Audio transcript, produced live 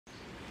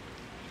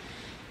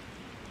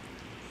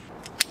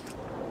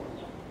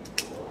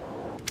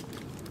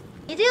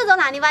你这又从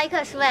哪里挖一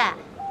棵树哎？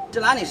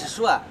这哪里是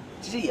树啊？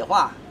这是野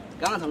花，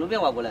刚刚从路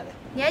边挖过来的。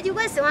你还就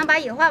怪喜欢把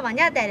野花往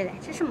家带的嘞，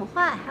这什么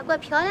花还怪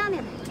漂亮的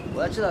嘞。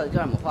我要知道叫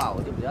什么花，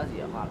我就不要是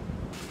野花了。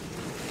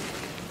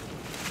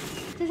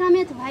这上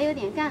面土还有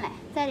点干嘞，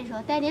摘的时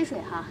候带点水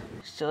哈。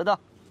收到。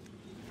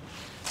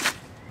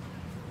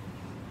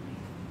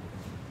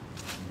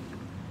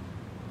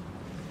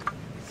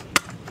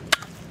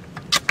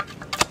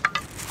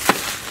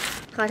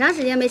好长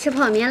时间没吃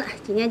泡面了，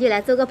今天就来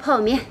做个泡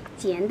面，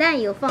简单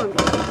又方便。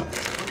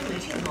没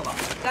听说过，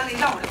干了一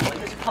上午的活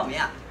就是泡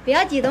面啊！不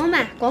要激动嘛，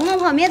光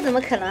泡面怎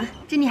么可能？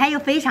这里还有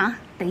肥肠，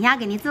等一下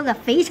给你做个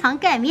肥肠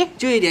盖面。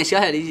就一点小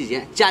小的意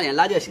见，加点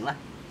辣就行了。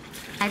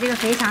哎，这个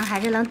肥肠还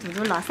是能堵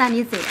住老三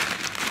的嘴的。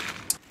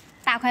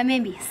大块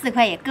面比4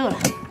块也够了。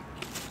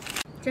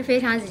这肥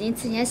肠已经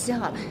提前洗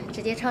好了，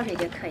直接焯水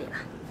就可以了。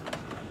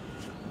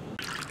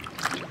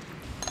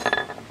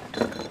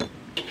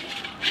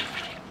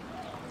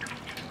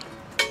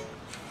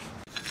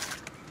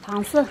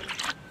糖色、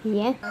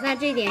盐，老三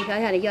这一点小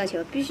小的要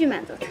求必须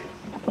满足他。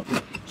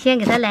先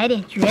给他来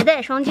点绝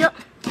代双骄。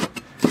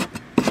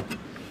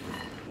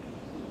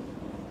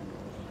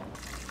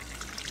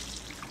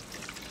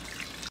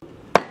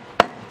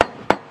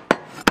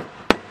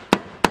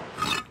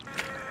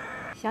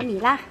小米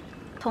辣、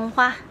葱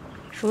花、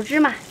熟芝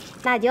麻、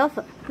辣椒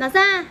粉。老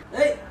三，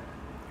哎，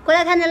过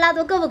来看这辣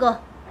度够不够？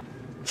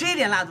这一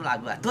点辣度哪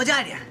够啊？多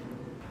加一点。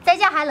再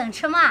加还能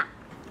吃吗？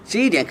这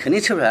一点肯定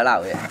吃不出来辣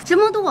味。这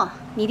么多，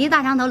你的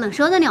大肠头能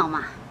受得了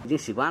吗？已经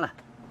习惯了。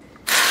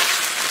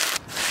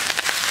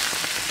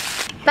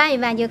拌一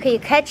拌就可以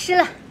开吃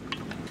了。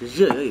这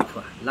热油一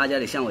泼，辣椒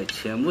的香味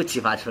全部激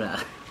发出来了。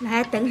那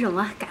还等什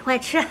么？赶快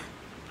吃！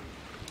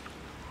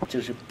这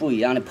是不一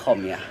样的泡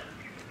面。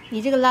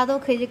你这个辣度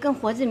可以跟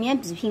火鸡面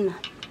比拼了。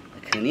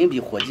肯定比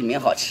火鸡面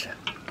好吃。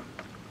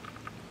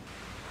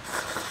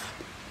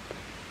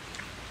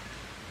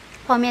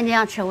泡面这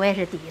样吃我也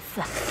是第一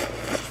次。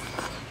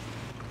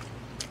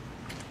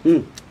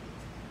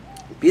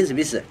彼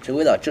此，这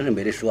味道真是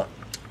没得说。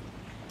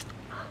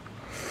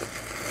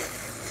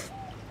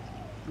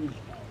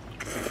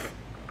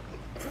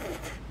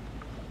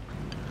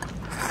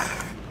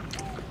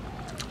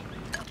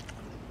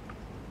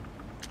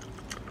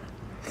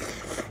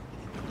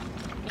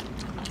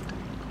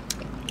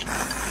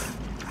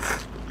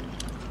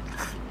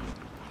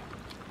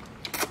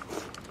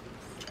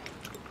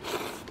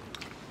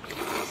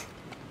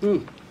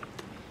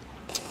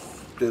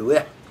对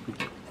味。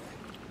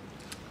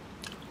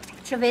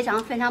吃肥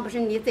肠不是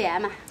你最爱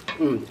吗？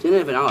真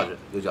的非常好吃，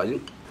有嚼劲。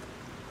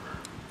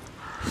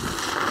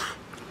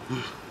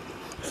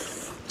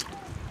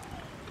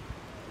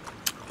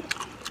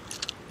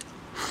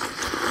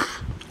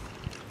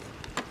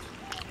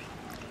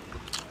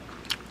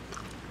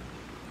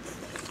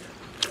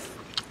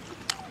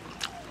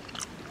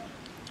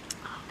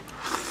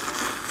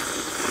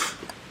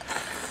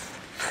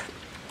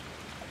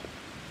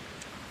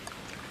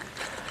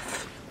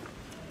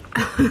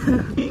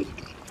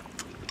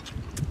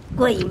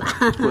过瘾吧？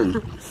过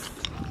瘾。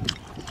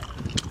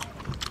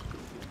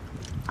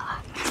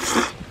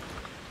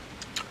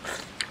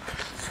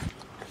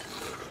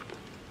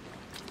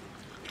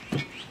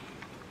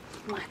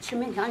哇，吃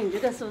面条你这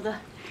个速度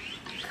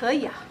可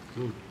以啊！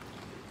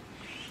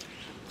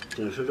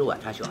只能说这碗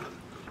太小了。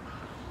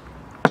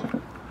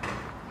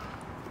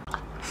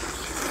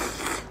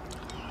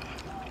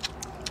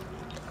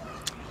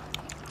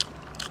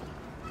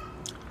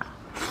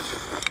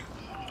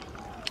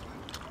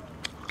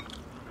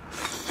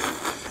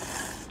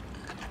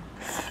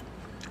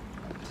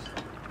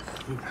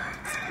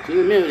这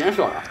个面有点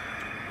少了，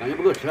感觉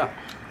不够吃啊。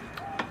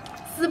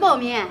丝泡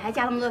面还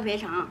加那么多肥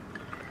肠，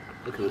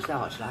这可能是太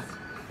好吃了。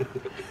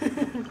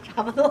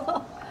差不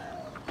多。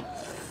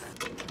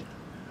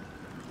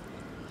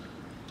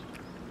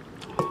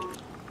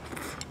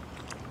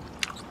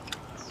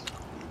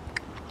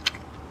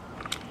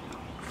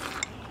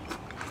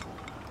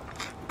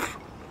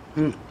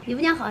你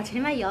不讲好吃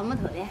吗？摇木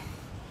头的。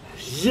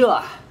热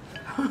啊！